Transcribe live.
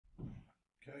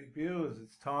Hey viewers,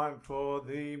 it's time for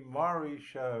the Maury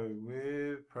Show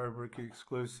with ProBrick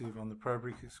Exclusive on the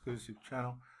ProBrick Exclusive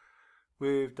channel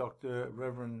with Dr.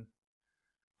 Reverend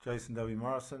Jason W.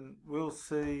 Morrison. We'll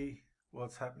see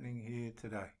what's happening here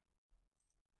today.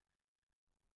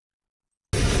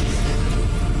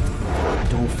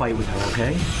 Don't fight with her,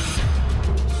 okay?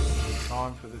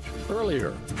 Time for the truth.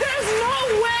 Earlier, There's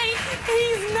no way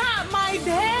he's not my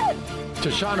dad!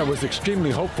 Tashana was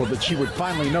extremely hopeful that she would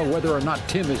finally know whether or not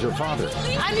Tim is her father.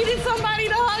 I needed somebody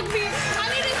to hug me. I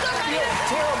needed somebody to...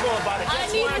 Terrible about it.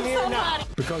 That's why I'm here now.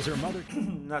 Because her mother...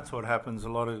 That's what happens. A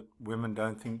lot of women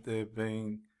don't think they're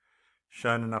being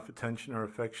shown enough attention or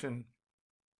affection.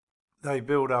 They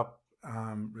build up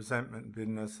resentment and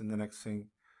bitterness, and the next thing,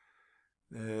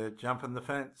 they're jumping the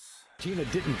fence. Tina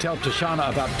didn't tell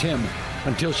Tashana about Tim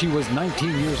until she was 19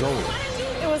 years old.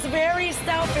 It was very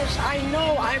selfish. I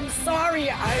know. I'm sorry.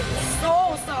 I'm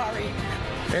so sorry.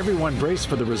 Everyone braced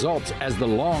for the results as the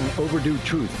long overdue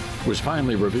truth was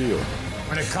finally revealed.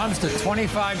 When it comes to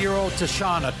 25-year-old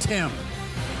Tashana, Tim,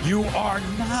 you are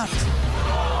not.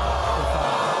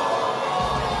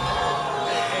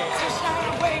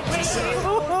 Wait.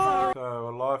 So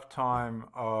a lifetime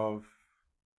of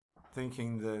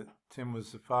thinking that Tim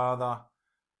was the father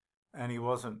and he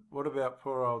wasn't. What about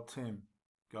poor old Tim?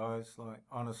 Guys, like,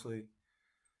 honestly,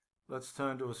 let's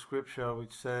turn to a scripture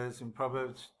which says in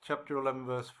Proverbs chapter 11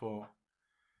 verse 4,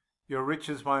 your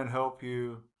riches won't help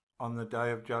you on the day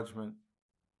of judgment,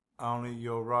 only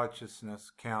your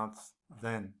righteousness counts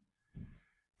then.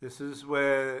 This is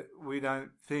where we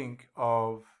don't think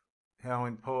of how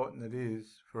important it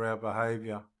is for our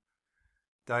behaviour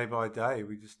day by day.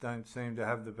 We just don't seem to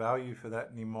have the value for that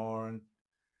anymore, and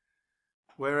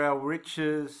where our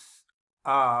riches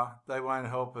are, they won't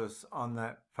help us on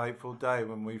that fateful day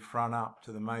when we front up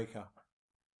to the Maker.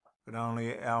 But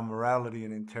only our morality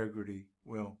and integrity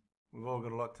will. We've all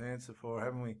got a lot to answer for,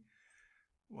 haven't we?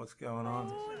 What's going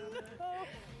on?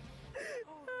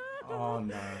 Oh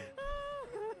no.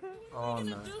 Oh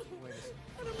no.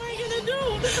 What am I gonna do?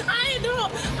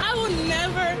 I will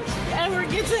never,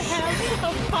 ever get to have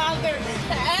a father,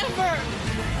 ever.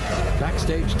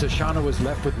 Backstage, Tashana was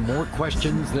left with more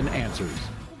questions than answers.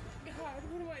 God,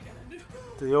 what am I gonna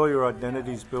do? Do all your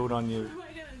identities build on your What am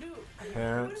I gonna do?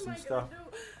 parents and stuff?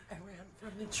 I ran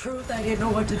from the truth. I didn't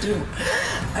know what to do.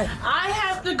 I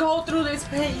have to go through this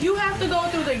pain. You have to go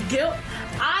through the guilt.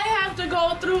 I have to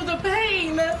go through the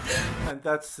pain. And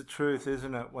that's the truth,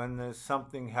 isn't it? When there's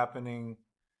something happening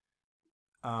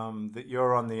that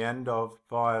you're on the end of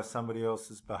via somebody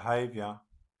else's behaviour,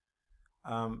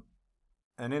 and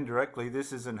indirectly,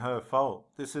 this isn't her fault.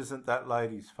 This isn't that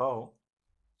lady's fault.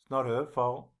 It's not her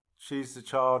fault. She's the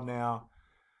child now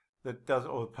that does,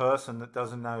 or the person that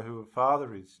doesn't know who her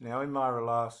father is. Now, in my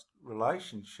last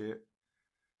relationship,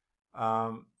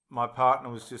 my partner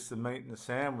was just the meat and the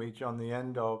sandwich on the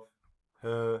end of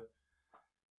her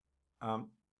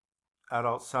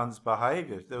adult son's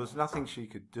behaviour. There was nothing she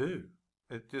could do.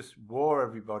 It just wore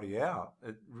everybody out.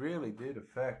 It really did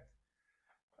affect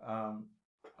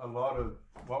a lot of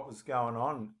what was going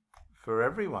on for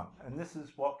everyone. And this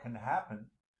is what can happen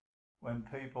when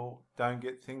people don't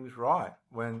get things right,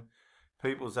 when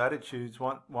people's attitudes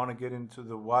want to get in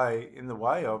the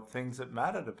way of things that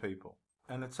matter to people.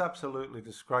 And it's absolutely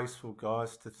disgraceful,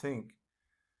 guys, to think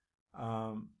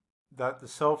that the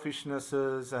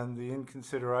selfishnesses and the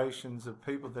inconsiderations of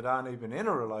people that aren't even in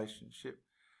a relationship,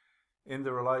 in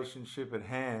the relationship at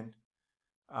hand,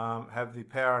 have the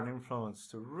power and influence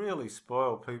to really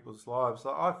spoil people's lives.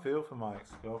 Like, I feel for my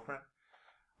ex-girlfriend.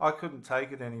 I couldn't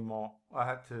take it anymore.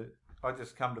 I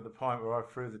just come to the point where I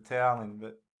threw the towel in.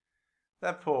 But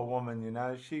that poor woman, you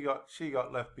know, she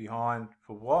got left behind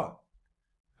for what?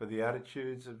 For the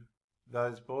attitudes of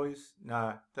those boys?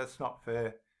 No, that's not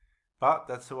fair. But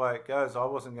that's the way it goes. I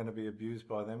wasn't going to be abused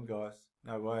by them guys.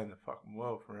 No way in the fucking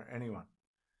world for anyone.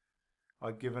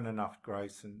 I'd given enough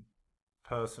grace and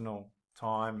personal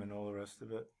time and all the rest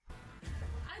of it.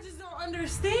 I just don't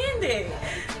understand it.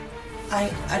 I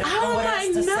don't know what else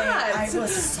to say. I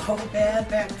was so bad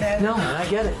back then. No, I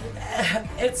get it.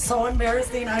 It's so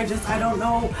embarrassing. I don't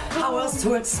know how else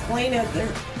to explain it.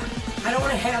 I don't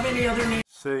want to have any other name.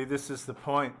 See, this is the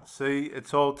point. See,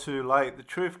 it's all too late. The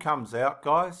truth comes out,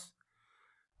 guys.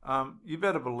 You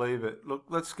better believe it. Look,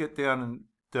 let's get down and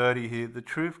dirty here. The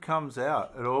truth comes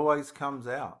out. It always comes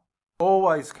out.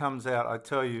 Always comes out, I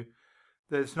tell you.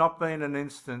 There's not been an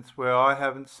instance where I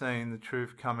haven't seen the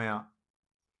truth come out.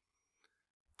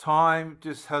 Time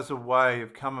just has a way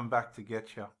of coming back to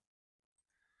get you.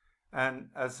 And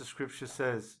as the scripture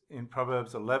says in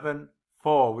Proverbs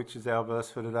 11:4, which is our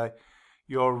verse for today,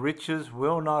 your riches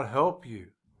will not help you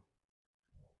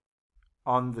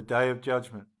on the day of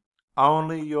judgment.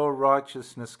 Only your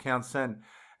righteousness counts then.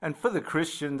 And for the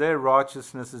Christian, their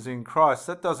righteousness is in Christ.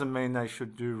 That doesn't mean they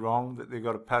should do wrong, that they've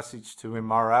got a passage to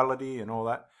immorality and all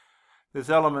that. There's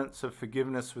elements of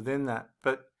forgiveness within that.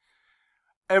 But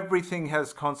everything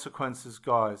has consequences,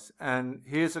 guys. And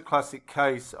here's a classic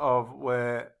case of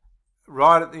where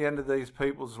right at the end of these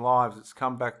people's lives, it's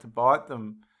come back to bite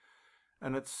them.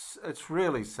 And it's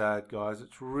really sad, guys.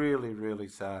 It's really, really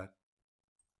sad.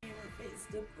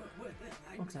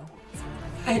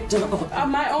 I don't.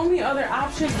 My only other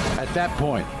option. At that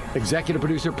point, executive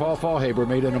producer Paul Fallhaber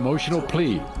made an emotional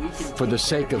plea for the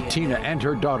sake of Tina and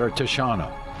her daughter,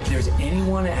 Tashana. If there's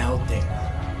anyone out there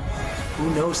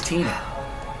who knows Tina,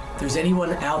 if there's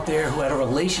anyone out there who had a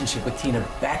relationship with Tina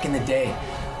back in the day,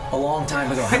 a long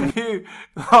time ago. And you,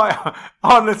 like,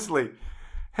 honestly,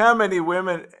 how many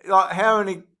women, like, how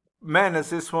many men has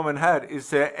this woman had? Is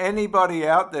there anybody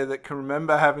out there that can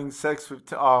remember having sex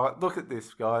with? Oh, look at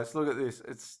this, guys. Look at this.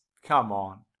 It's, come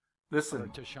on. Listen.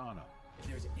 Tashana. If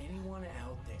there's anyone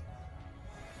out there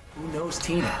who knows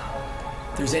Tina,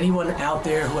 if there's anyone out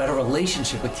there who had a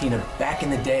relationship with Tina back in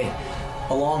the day,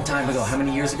 a long time ago. How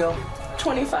many years ago?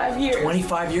 25 years.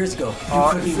 25 years ago.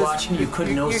 You could be watching, you could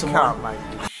know someone. You can't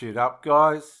make this shit up,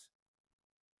 guys.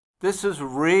 This is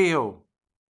real.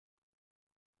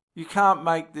 You can't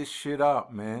make this shit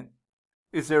up, man.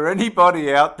 Is there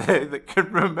anybody out there that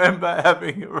can remember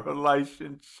having a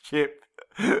relationship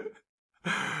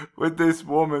with this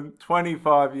woman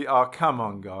 25 years? Oh, come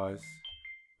on, guys.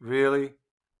 Really?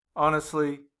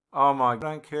 Honestly? Oh my God.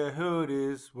 I don't care who it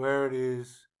is, where it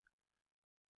is,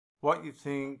 what you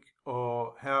think,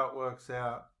 or how it works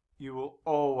out. You will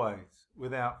always,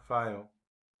 without fail,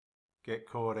 get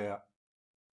caught out.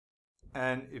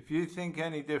 And if you think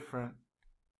any different,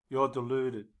 you're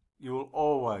deluded. You will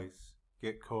always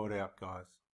get caught out, guys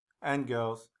and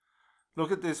girls.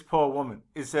 Look at this poor woman.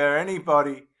 Is there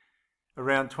anybody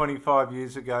around 25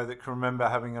 years ago that can remember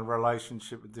having a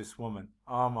relationship with this woman?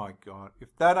 Oh my God.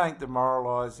 If that ain't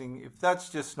demoralizing, if that's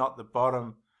just not the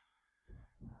bottom,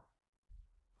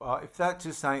 if that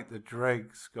just ain't the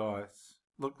dregs, guys.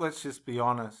 Look, let's just be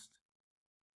honest.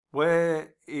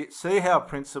 See how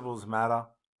principles matter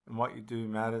and what you do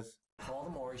matters. Call the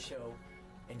Maury Show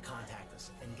and contact us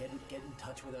and get in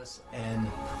touch with us, and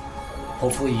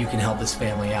hopefully you can help this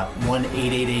family out.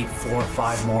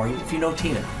 1-888-45-MAURY if you know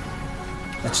Tina.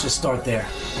 Let's just start there.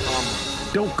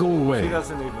 Don't go away. She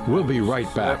doesn't even We'll know be she's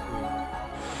right back. slept with.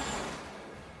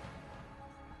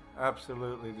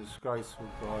 Absolutely disgraceful,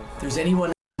 guys. If there's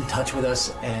anyone in touch with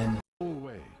us, and Go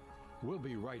away. We'll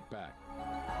be right back.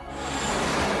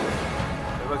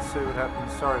 So let's see what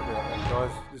happens. Sorry about that,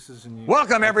 guys. This is a new.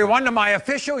 Welcome, everyone, to my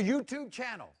official YouTube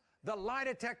channel. The lie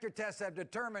detector tests have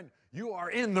determined you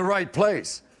are in the right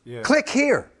place. Yeah. Click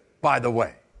here, by the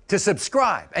way, to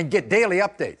subscribe and get daily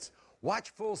updates.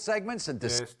 Watch full segments and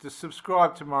Yes, to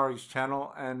subscribe to Maury's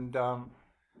channel, and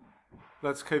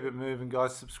let's keep it moving,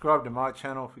 guys. Subscribe to my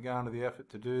channel if you're going to the effort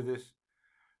to do this.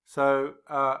 So,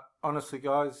 honestly,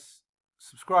 guys,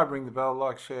 subscribe, ring the bell,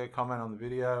 like, share, comment on the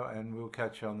video, and we'll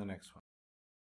catch you on the next one.